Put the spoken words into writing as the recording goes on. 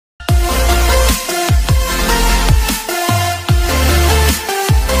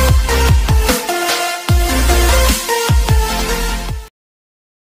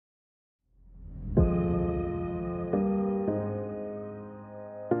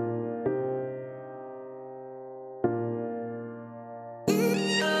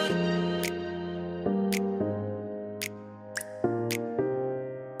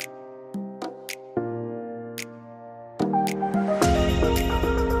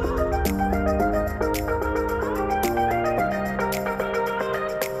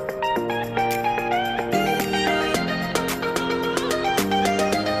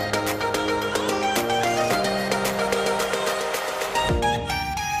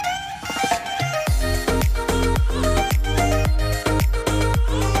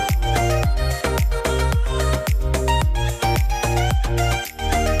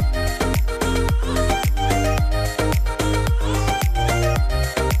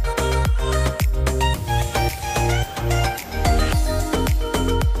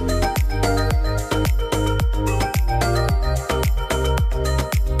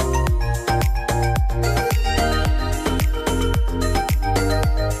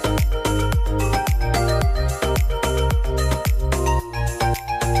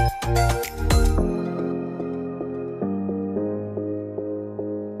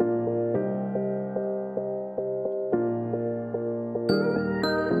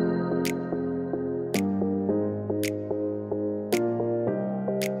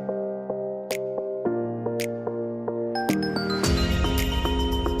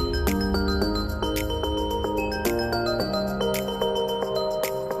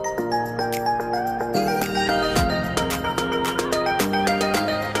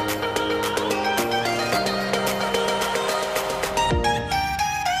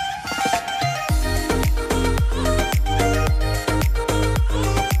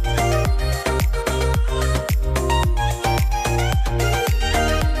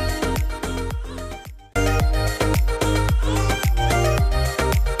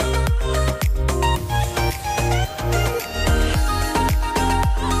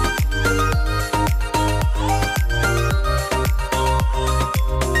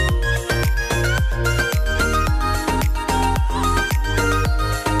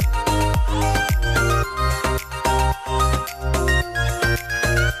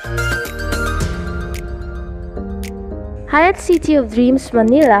Hyatt City of Dreams,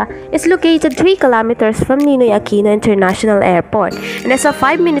 Manila is located 3 kilometers from Ninoy Aquino International Airport and is a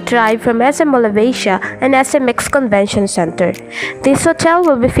 5-minute drive from SM Mall of Asia and SMX Convention Center. This hotel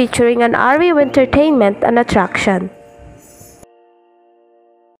will be featuring an array of entertainment and attraction.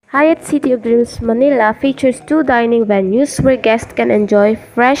 Hyatt City of Dreams Manila features 2 dining venues where guests can enjoy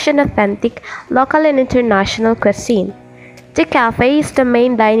fresh and authentic local and international cuisine. The cafe is the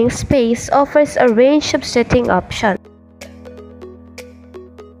main dining space, offers a range of seating options.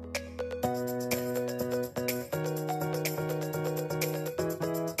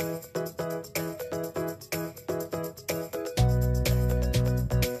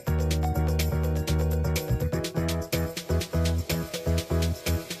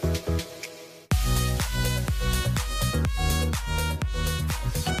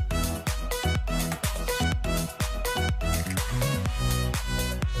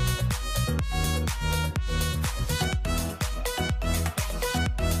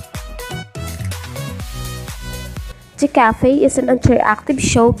 The cafe is an interactive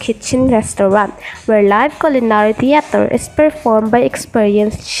show kitchen restaurant where live culinary theater is performed by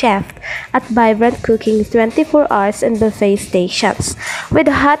experienced chefs at vibrant cooking 24 hours and buffet stations, with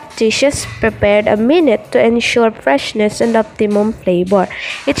hot dishes prepared a minute to ensure freshness and optimum flavor.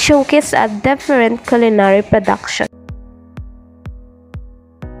 It showcases a different culinary production.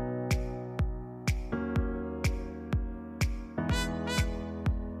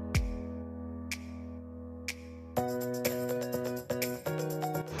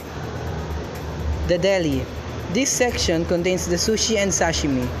 The deli. This section contains the sushi and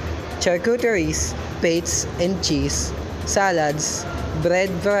sashimi, charcuteries, pates and cheese, salads, bread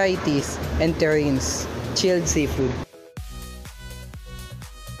varieties, and terrines, chilled seafood.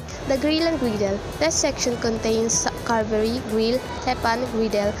 The grill and griddle. This section contains carvery, grill, tepan,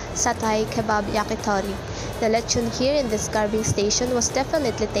 griddle, satay, kebab, yakitori. The lechon here in this carving station was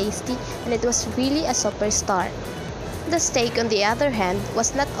definitely tasty and it was really a superstar. The steak, on the other hand,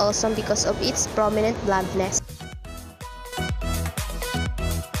 was not awesome because of its prominent bluntness.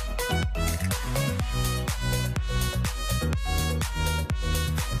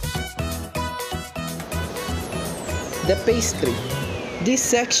 The pastry. This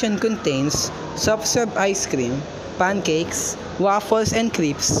section contains soft-serve ice cream, pancakes, waffles and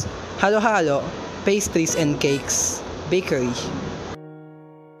crepes, halo-halo, pastries and cakes, bakery.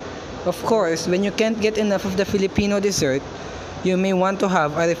 Of course, when you can't get enough of the Filipino dessert, you may want to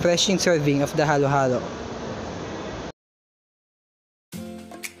have a refreshing serving of the halo-halo.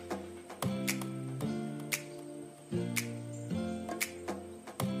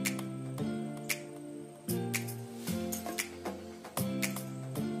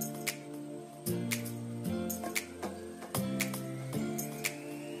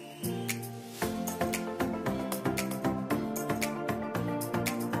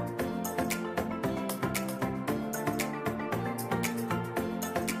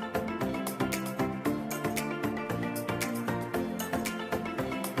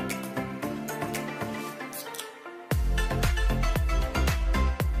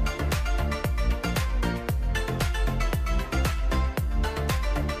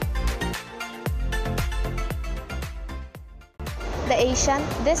 The Asian.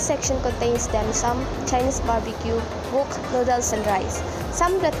 This section contains dim sum, Chinese barbecue, wok, noodles, and rice.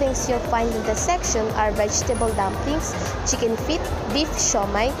 Some of the things you'll find in this section are vegetable dumplings, chicken feet, beef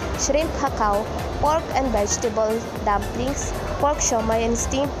siomai, shrimp hakao, pork and vegetable dumplings, pork siomai, and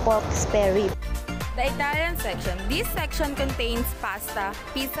steamed pork spare rib. The Italian section. This section contains pasta,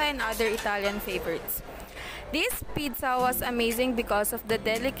 pizza, and other Italian favorites. This pizza was amazing because of the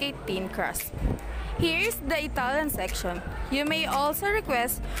delicate thin crust. Here's the Italian section. You may also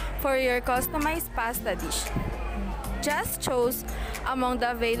request for your customized pasta dish. Just choose among the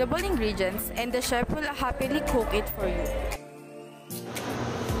available ingredients and the chef will happily cook it for you.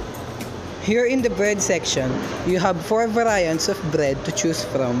 Here in the bread section, you have 4 variants of bread to choose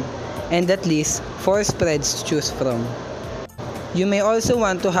from and at least 4 spreads to choose from. You may also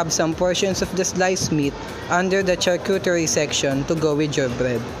want to have some portions of the sliced meat under the charcuterie section to go with your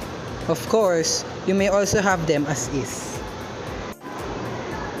bread. Of course, you may also have them as is.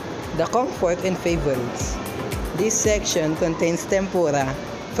 The comfort and favorites. This section contains tempura,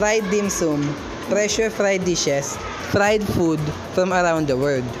 fried dim sum, pressure fried dishes, fried food from around the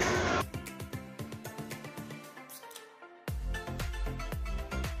world.